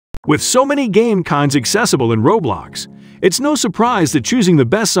With so many game kinds accessible in Roblox, it's no surprise that choosing the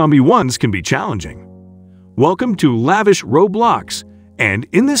best zombie ones can be challenging. Welcome to Lavish Roblox, and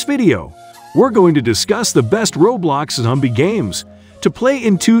in this video, we're going to discuss the best Roblox zombie games to play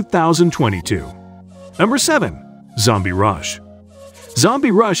in 2022. Number 7. Zombie Rush.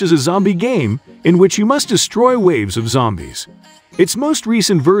 Zombie Rush is a zombie game in which you must destroy waves of zombies. Its most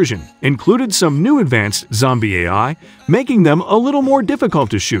recent version included some new advanced zombie AI, making them a little more difficult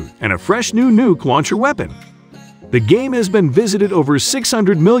to shoot, and a fresh new nuke launcher weapon. The game has been visited over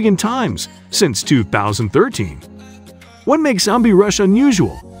 600 million times since 2013. What makes Zombie Rush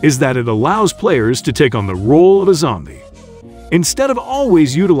unusual is that it allows players to take on the role of a zombie. Instead of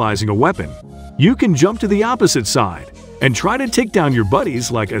always utilizing a weapon, you can jump to the opposite side and try to take down your buddies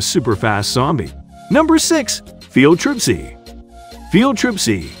like a super fast zombie. Number 6. Field Trip Z. Field Trip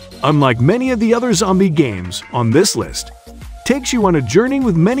Z, unlike many of the other zombie games on this list, takes you on a journey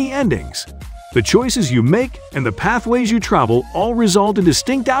with many endings. The choices you make and the pathways you travel all result in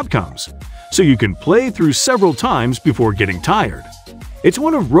distinct outcomes, so you can play through several times before getting tired. It's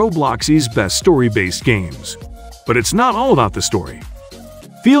one of Roblox's best story-based games. But it's not all about the story.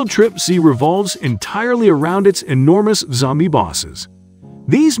 Field Trip Z revolves entirely around its enormous zombie bosses.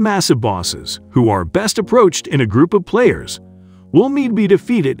 These massive bosses, who are best approached in a group of players, will need to be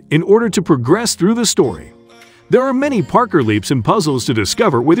defeated in order to progress through the story. There are many Parker leaps and puzzles to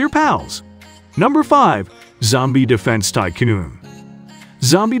discover with your pals. Number 5. Zombie Defense Tycoon.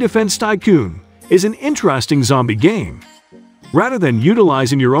 Zombie Defense Tycoon is an interesting zombie game. Rather than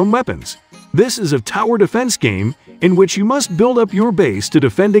utilizing your own weapons, this is a tower defense game in which you must build up your base to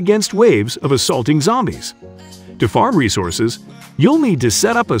defend against waves of assaulting zombies. To farm resources, you'll need to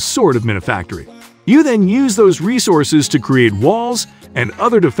set up a sort of mini-factory. You then use those resources to create walls and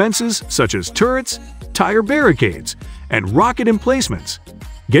other defenses such as turrets, tire barricades, and rocket emplacements.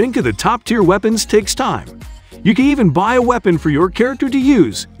 Getting to the top-tier weapons takes time. You can even buy a weapon for your character to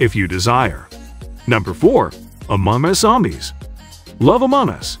use if you desire. Number 4. Among Us Zombies. Love Among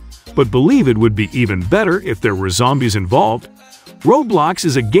Us, but believe it would be even better if there were zombies involved. Roblox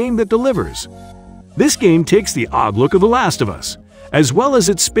is a game that delivers. This game takes the odd look of The Last of Us, as well as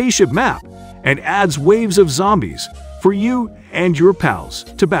its spaceship map, and adds waves of zombies for you and your pals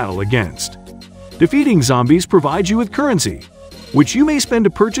to battle against. Defeating zombies provides you with currency, which you may spend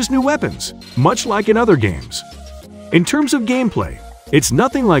to purchase new weapons, much like in other games. In terms of gameplay, it's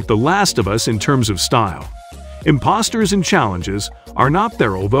nothing like The Last of Us in terms of style. Imposters and challenges are not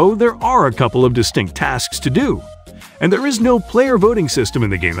there, although there are a couple of distinct tasks to do, and there is no player voting system in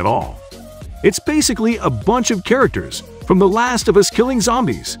the game at all. It's basically a bunch of characters from The Last of Us killing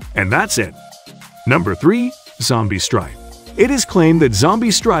zombies, and that's it. Number 3. Zombie Strike. It is claimed that Zombie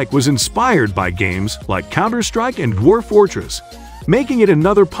Strike was inspired by games like Counter-Strike and Dwarf Fortress, making it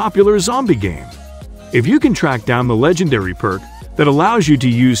another popular zombie game. If you can track down the legendary perk that allows you to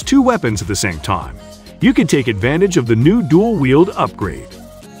use 2 weapons at the same time, you can take advantage of the new dual-wield upgrade.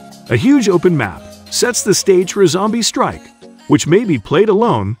 A huge open map sets the stage for a Zombie Strike, which may be played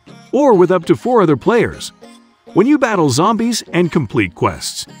alone or with up to 4 other players. When you battle zombies and complete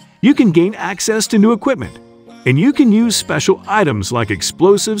quests, you can gain access to new equipment, and you can use special items like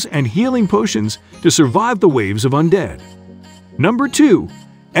explosives and healing potions to survive the waves of undead. Number 2.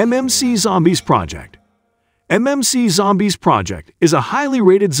 MMC Zombies Project. MMC Zombies Project is a highly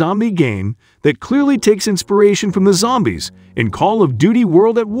rated zombie game that clearly takes inspiration from the zombies in Call of Duty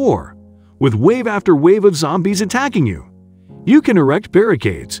World at War, with wave after wave of zombies attacking you. You can erect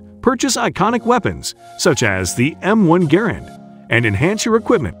barricades, purchase iconic weapons such as the M1 Garand, and enhance your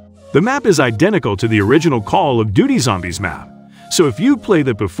equipment. The map is identical to the original Call of Duty Zombies map, so if you played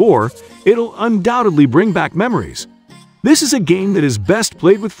it before, it'll undoubtedly bring back memories. This is a game that is best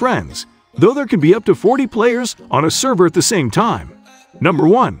played with friends, though there can be up to 40 players on a server at the same time. Number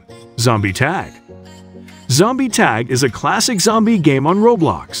 1. Zombie Tag. Zombie Tag is a classic zombie game on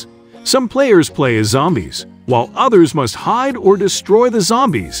Roblox. Some players play as zombies, while others must hide or destroy the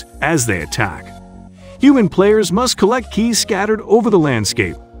zombies as they attack. Human players must collect keys scattered over the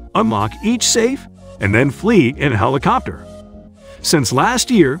landscape, unlock each safe, and then flee in a helicopter. Since last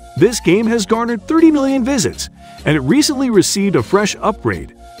year, this game has garnered 30 million visits, and it recently received a fresh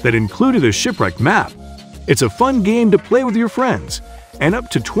upgrade that included a shipwrecked map. It's a fun game to play with your friends, and up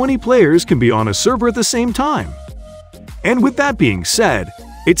to 20 players can be on a server at the same time. And with that being said,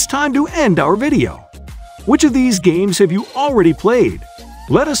 it's time to end our video. Which of these games have you already played?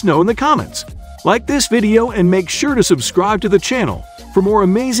 Let us know in the comments. Like this video and make sure to subscribe to the channel for more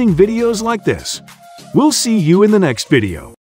amazing videos like this. We'll see you in the next video.